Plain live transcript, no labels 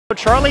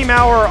Charlie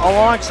Maurer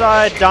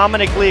alongside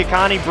Dominic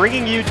Liacani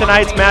bringing you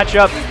tonight's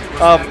matchup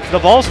of the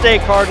Ball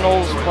State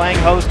Cardinals playing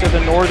host to the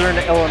Northern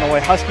Illinois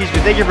Huskies. We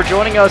thank you for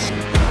joining us.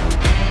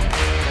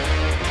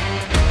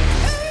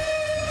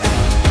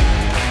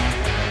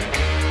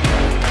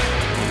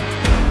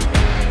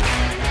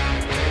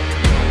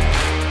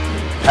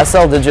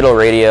 SL Digital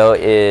Radio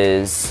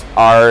is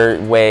our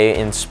way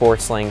in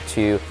SportsLink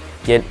to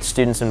get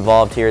students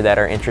involved here that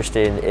are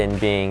interested in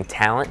being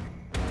talent.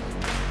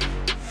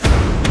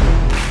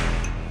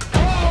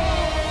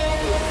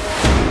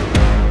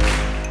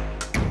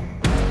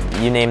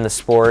 You name the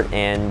sport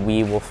and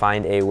we will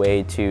find a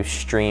way to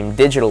stream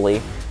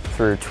digitally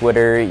through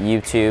Twitter,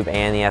 YouTube,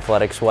 and the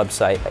Athletics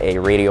website a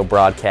radio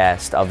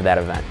broadcast of that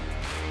event.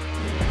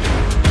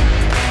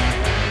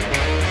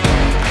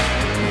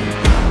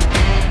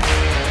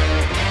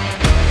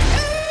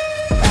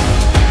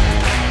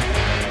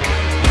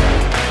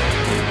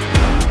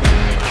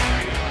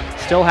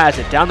 Still has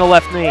it down the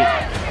left knee.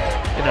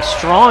 And a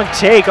strong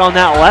take on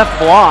that left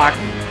block.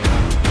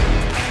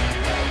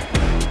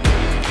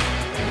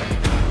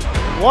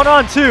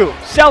 1-on-2.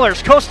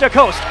 Sellers coast to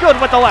coast. Good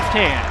with the left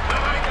hand.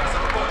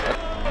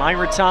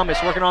 Myra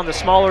Thomas working on the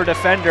smaller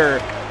defender.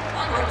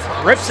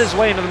 Rips his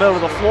way into the middle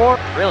of the floor.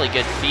 Really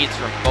good feeds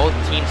from both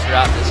teams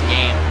throughout this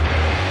game.